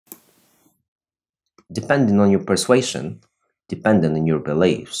Depending on your persuasion, depending on your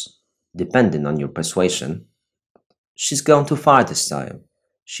beliefs, depending on your persuasion, she's gone too far this time.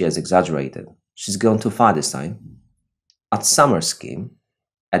 She has exaggerated. She's gone too far this time. At summer scheme,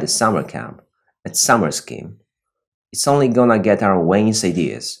 at the summer camp, at summer scheme, it's only gonna get our wains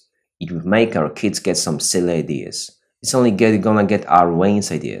ideas. It will make our kids get some silly ideas. It's only gonna get our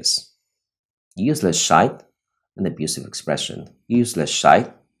wains ideas. Useless shite, an abusive expression. Useless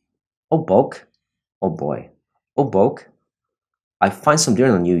shite. Oh boke. Oh boy. Oh boke. I find some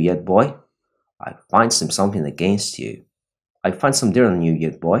dirt on you yet, boy. I find something against you. I find some dirt on you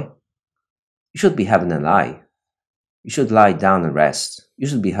yet, boy. You should be having a lie. You should lie down and rest. You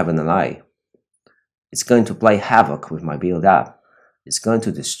should be having a lie. It's going to play havoc with my build-up. It's going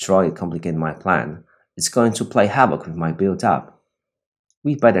to destroy and complicate my plan. It's going to play havoc with my build-up.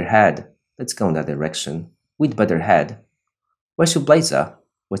 We'd better head. Let's go in that direction. We'd better head. Where's your blazer?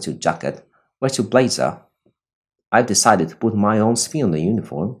 Where's your jacket? Where's your blazer? I've decided to put my own spin on the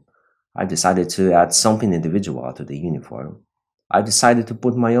uniform. I've decided to add something individual to the uniform. I've decided to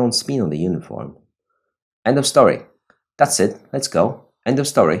put my own spin on the uniform. End of story. That's it. Let's go. End of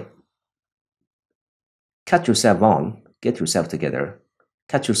story. Cut yourself on. Get yourself together.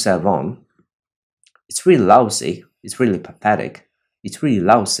 Cut yourself on. It's really lousy. It's really pathetic. It's really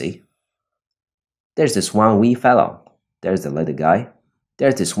lousy. There's this one wee fellow. There's the little guy.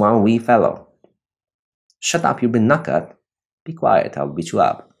 There's this one wee fellow. Shut up, you've been knackered. Be quiet, I'll beat you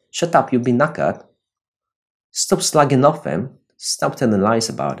up. Shut up, you've been knackered. Stop slugging off him. Stop telling lies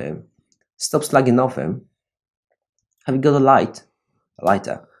about him. Stop slugging off him. Have you got a light? A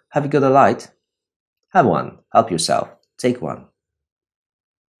lighter. Have you got a light? Have one. Help yourself. Take one.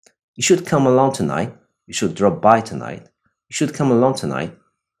 You should come along tonight. You should drop by tonight. You should come along tonight.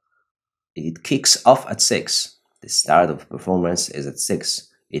 It kicks off at 6. The start of the performance is at 6.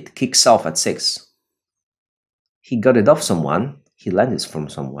 It kicks off at 6. He got it off someone. He lent it from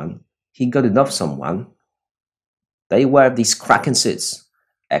someone. He got it off someone. They wear these cracking suits.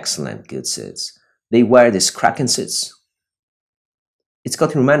 Excellent, good suits. They wear these cracking suits. It's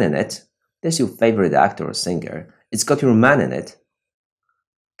got your man in it. There's your favorite actor or singer. It's got your man in it.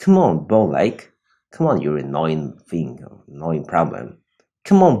 Come on, Bo Lake. Come on, you annoying thing, annoying problem.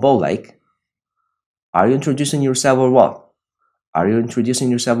 Come on, Bo Lake. Are you introducing yourself or what? Are you introducing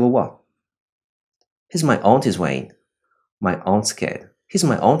yourself or what? He's my auntie's Wayne. My aunt's kid. He's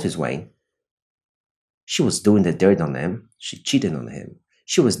my auntie's Wayne. She was doing the dirt on him. She cheated on him.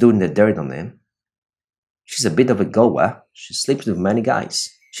 She was doing the dirt on him. She's a bit of a goer. She sleeps with many guys.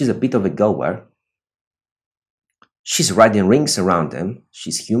 She's a bit of a goer. She's riding rings around him.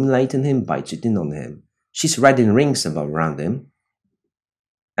 She's humiliating him by cheating on him. She's riding rings around him.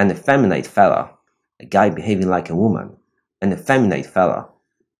 An effeminate fella. A guy behaving like a woman. An effeminate fella.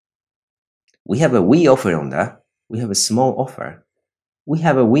 We have a wee offer on that. We have a small offer. We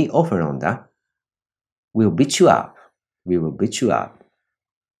have a wee offer on that. We'll beat you up. We will beat you up.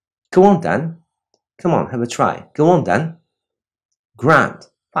 Go on then. Come on, have a try. Go on then. Grand.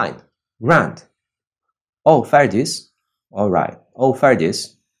 Fine. Grand. Oh, fair dues. All right. Oh, fair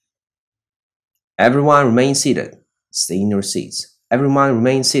dues. Everyone remain seated. Stay in your seats. Everyone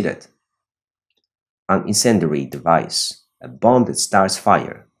remain seated. An incendiary device. A bomb that starts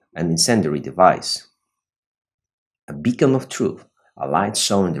fire. An incendiary device. A beacon of truth. A light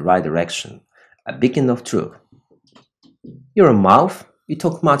showing in the right direction. A beacon of truth. You're a mouth. You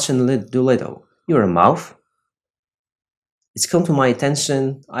talk much and do little. You're a mouth. It's come to my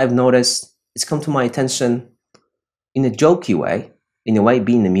attention. I've noticed. It's come to my attention in a jokey way. In a way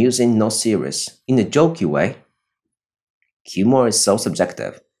being amusing, not serious. In a jokey way. Humor is so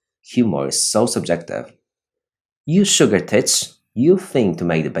subjective. Humor is so subjective. You sugar tits. You think to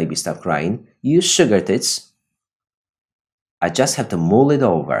make the baby stop crying. You sugar tits. I just have to mull it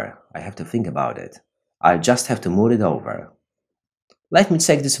over. I have to think about it. I just have to mull it over. Let me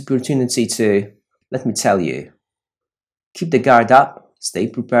take this opportunity to, let me tell you, keep the guard up, stay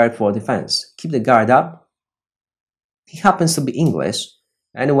prepared for defense. Keep the guard up. He happens to be English.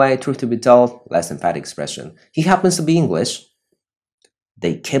 Anyway, truth to be told, less emphatic expression. He happens to be English.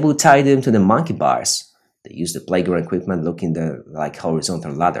 They cable tied him to the monkey bars. They used the playground equipment looking like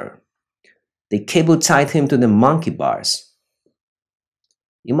horizontal ladder. They cable tied him to the monkey bars.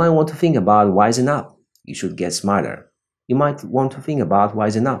 You might want to think about wising up. You should get smarter. You might want to think about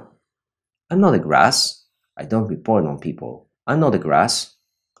wising up. I'm not a grass. I don't report on people. I'm not a grass.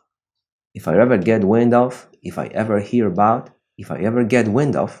 If I ever get wind of, if I ever hear about, if I ever get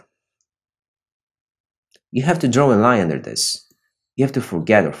wind of, you have to draw a line under this. You have to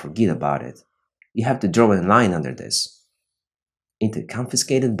forget or forget about it. You have to draw a line under this. Into a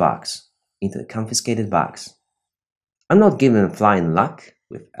confiscated box. into the confiscated box. I'm not giving a flying luck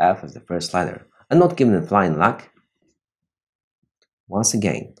with F as the first letter. I'm not giving a flying luck. Once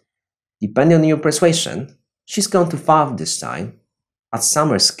again, depending on your persuasion, she's gone too far this time. At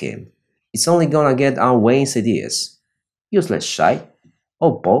summer scheme, it's only gonna get our wains ideas. Useless shite.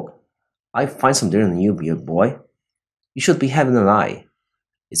 Oh, boke, I find some dirt on you, beard boy. You should be having an eye.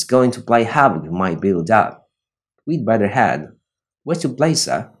 It's going to play havoc with my build-up. We'd better head. Where's your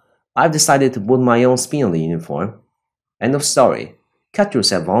blazer? I've decided to put my own spin on the uniform. End of story. Cut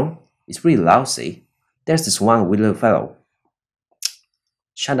yourself on. It's really lousy. There's this one little fellow.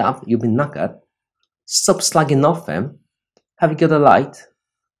 Shut up, you've been knackered. Stop slugging off him. Have you got a light?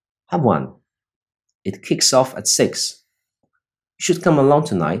 Have one. It kicks off at 6. You should come along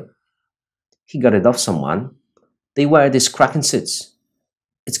tonight. He got it off someone. They wear these cracking suits.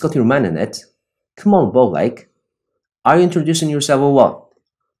 It's got your man in it. Come on, Boke. Are you introducing yourself or what?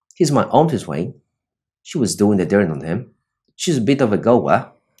 He's my auntie's Wayne. She was doing the dirt on him. She's a bit of a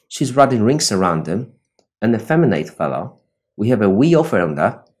goer. She's running rings around him. An effeminate fellow. We have a wee offer on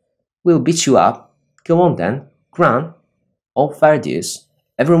that. We'll beat you up. Go on then. Grant. All fair dues.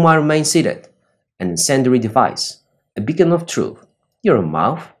 Everyone remain seated. An incendiary device. A beacon of truth. You're a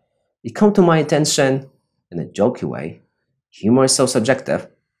mouth. It come to my attention in a jokey way. Humor is so subjective.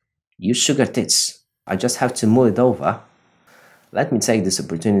 You sugar tits. I just have to mull it over. Let me take this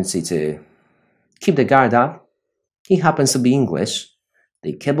opportunity to keep the guard up. He happens to be English.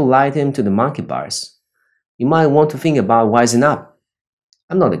 They cable-lied him to the monkey bars. You might want to think about wising up.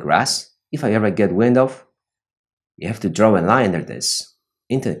 I'm not the grass, if I ever get wind of. You have to draw a line under this.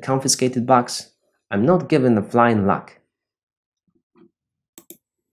 Into the confiscated box. I'm not giving a flying luck.